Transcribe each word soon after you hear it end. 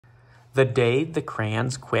The day the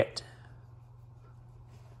crayons quit.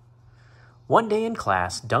 One day in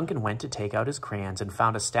class, Duncan went to take out his crayons and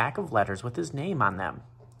found a stack of letters with his name on them.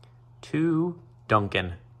 To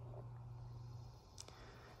Duncan.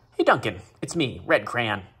 Hey Duncan, it's me, Red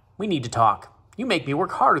Crayon. We need to talk. You make me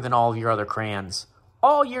work harder than all of your other crayons.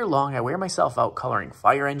 All year long, I wear myself out coloring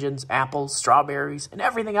fire engines, apples, strawberries, and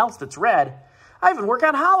everything else that's red. I even work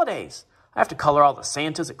on holidays. I have to color all the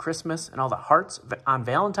Santas at Christmas and all the hearts on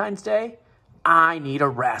Valentine's Day. I need a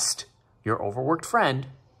rest. Your overworked friend,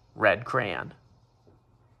 Red Crayon.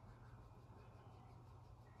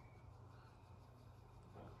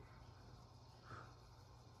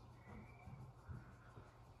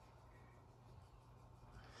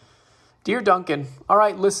 Dear Duncan, all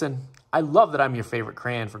right, listen. I love that I'm your favorite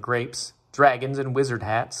crayon for grapes, dragons, and wizard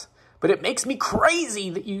hats, but it makes me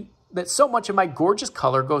crazy that so much of my gorgeous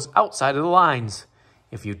color goes outside of the lines.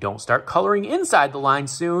 If you don't start coloring inside the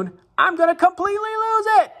lines soon, I'm going to completely lose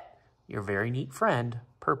it. Your very neat friend,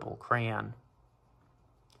 Purple Crayon.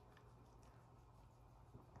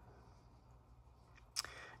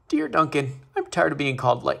 Dear Duncan, I'm tired of being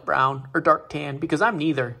called light brown or dark tan because I'm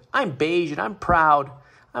neither. I'm beige and I'm proud.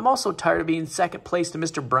 I'm also tired of being second place to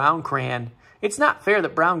Mr. Brown Crayon. It's not fair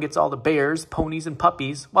that Brown gets all the bears, ponies, and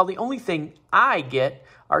puppies, while the only thing I get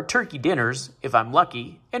are turkey dinners, if I'm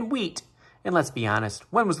lucky, and wheat. And let's be honest,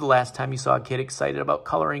 when was the last time you saw a kid excited about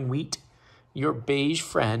coloring wheat? Your beige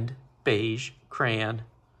friend, Beige Crayon.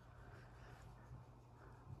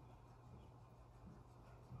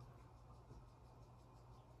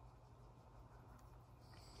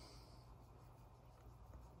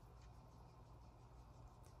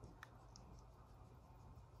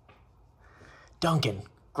 Duncan,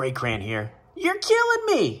 Gray Crayon here. You're killing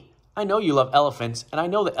me! I know you love elephants, and I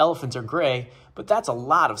know that elephants are gray, but that's a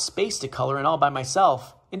lot of space to color in all by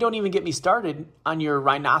myself. And don't even get me started on your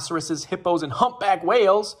rhinoceroses, hippos, and humpback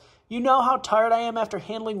whales. You know how tired I am after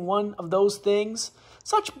handling one of those things?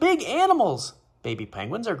 Such big animals. Baby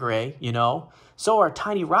penguins are gray, you know. So are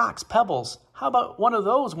tiny rocks, pebbles. How about one of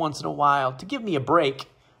those once in a while to give me a break?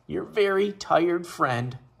 Your very tired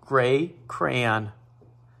friend, Gray Crayon.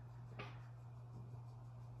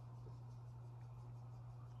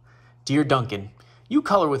 Dear Duncan, you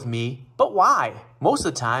color with me, but why? Most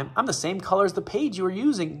of the time, I'm the same color as the page you are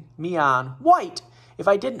using me on, white. If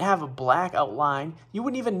I didn't have a black outline, you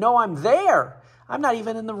wouldn't even know I'm there. I'm not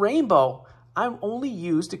even in the rainbow. I'm only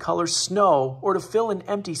used to color snow or to fill in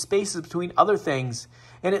empty spaces between other things.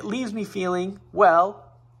 And it leaves me feeling,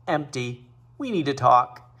 well, empty. We need to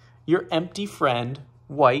talk. Your empty friend,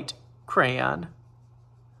 White Crayon.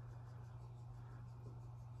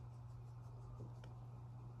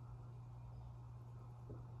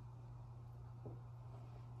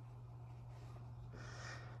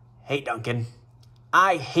 Hey, Duncan.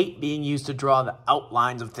 I hate being used to draw the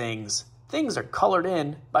outlines of things. Things are colored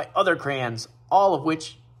in by other crayons, all of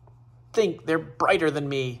which think they're brighter than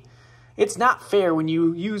me. It's not fair when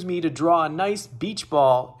you use me to draw a nice beach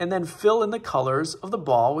ball and then fill in the colors of the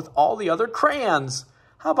ball with all the other crayons.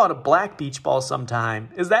 How about a black beach ball sometime?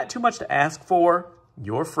 Is that too much to ask for?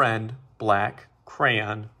 Your friend, Black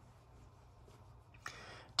Crayon.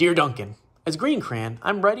 Dear Duncan, as Green Crayon,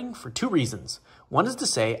 I'm writing for two reasons. One is to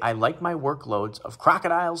say I like my workloads of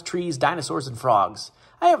crocodiles, trees, dinosaurs, and frogs.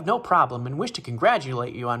 I have no problem and wish to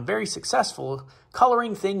congratulate you on very successful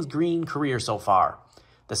coloring things green career so far.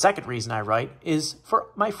 The second reason I write is for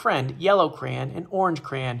my friend Yellow Crayon and Orange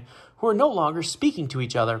Crayon, who are no longer speaking to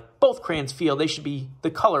each other. Both crayons feel they should be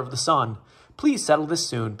the color of the sun. Please settle this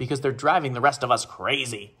soon because they're driving the rest of us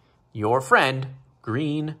crazy. Your friend,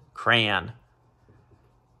 Green Crayon.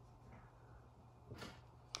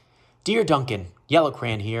 Dear Duncan, Yellow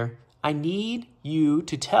Crayon here. I need you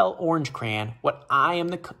to tell Orange Crayon that I am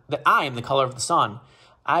the color of the sun.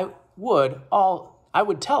 I would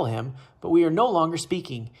tell him, but we are no longer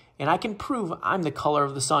speaking, and I can prove I'm the color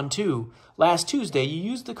of the sun too. Last Tuesday, you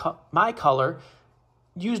used me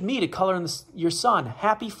to color in your sun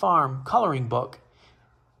Happy Farm coloring book.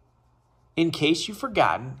 In case you've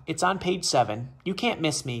forgotten, it's on page 7. You can't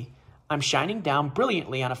miss me. I'm shining down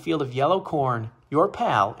brilliantly on a field of yellow corn. Your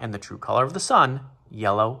pal and the true color of the sun,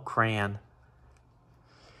 Yellow Crayon.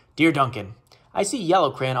 Dear Duncan, I see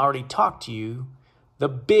Yellow Crayon already talked to you, the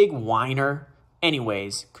big whiner.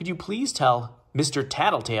 Anyways, could you please tell Mr.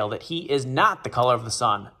 Tattletale that he is not the color of the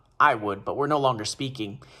sun? I would, but we're no longer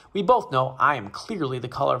speaking. We both know I am clearly the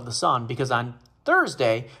color of the sun because on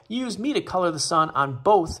Thursday, you used me to color the sun on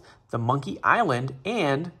both the Monkey Island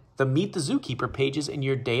and the Meet the Zookeeper pages in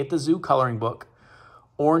your Day at the Zoo coloring book.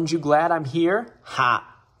 Orange, you glad I'm here?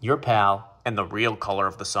 Ha! Your pal and the real color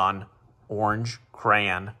of the sun, Orange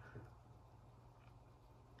Crayon.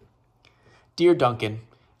 Dear Duncan,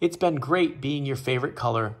 it's been great being your favorite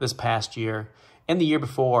color this past year, and the year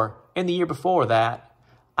before, and the year before that.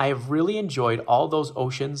 I have really enjoyed all those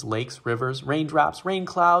oceans, lakes, rivers, raindrops, rain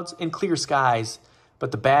clouds, and clear skies.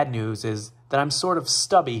 But the bad news is that I'm sort of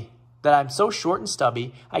stubby, that I'm so short and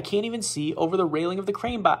stubby, I can't even see over the railing of the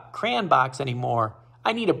crayon box anymore.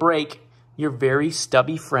 I need a break. Your very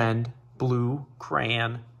stubby friend, Blue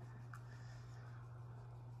Crayon.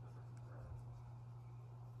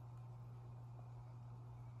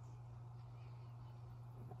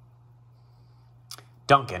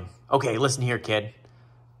 Duncan, okay, listen here, kid.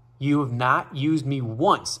 You have not used me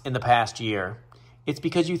once in the past year. It's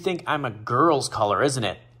because you think I'm a girl's color, isn't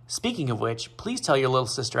it? Speaking of which, please tell your little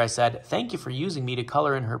sister I said thank you for using me to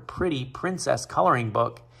color in her pretty princess coloring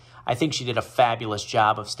book. I think she did a fabulous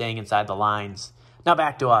job of staying inside the lines. Now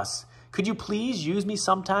back to us. Could you please use me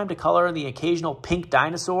sometime to color in the occasional pink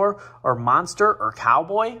dinosaur or monster or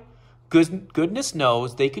cowboy? Goodness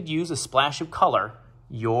knows they could use a splash of color.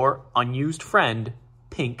 Your unused friend,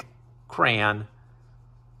 Pink Crayon.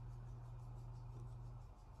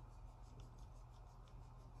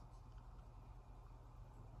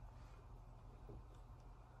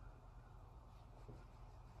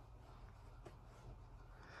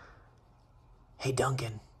 Hey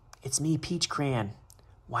Duncan, it's me, Peach Crayon.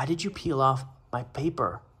 Why did you peel off my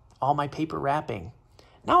paper, all my paper wrapping?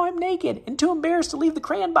 Now I'm naked and too embarrassed to leave the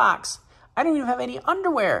crayon box. I don't even have any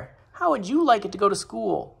underwear. How would you like it to go to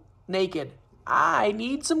school? Naked. I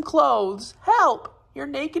need some clothes. Help! Your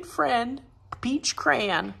naked friend, Peach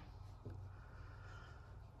Crayon.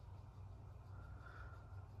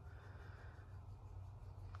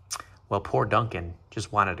 Well, poor Duncan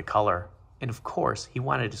just wanted to color. And of course, he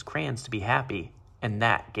wanted his crayons to be happy. And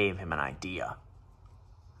that gave him an idea.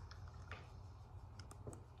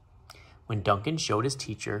 When Duncan showed his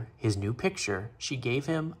teacher his new picture, she gave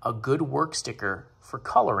him a good work sticker for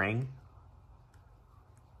coloring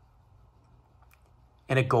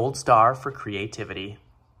and a gold star for creativity.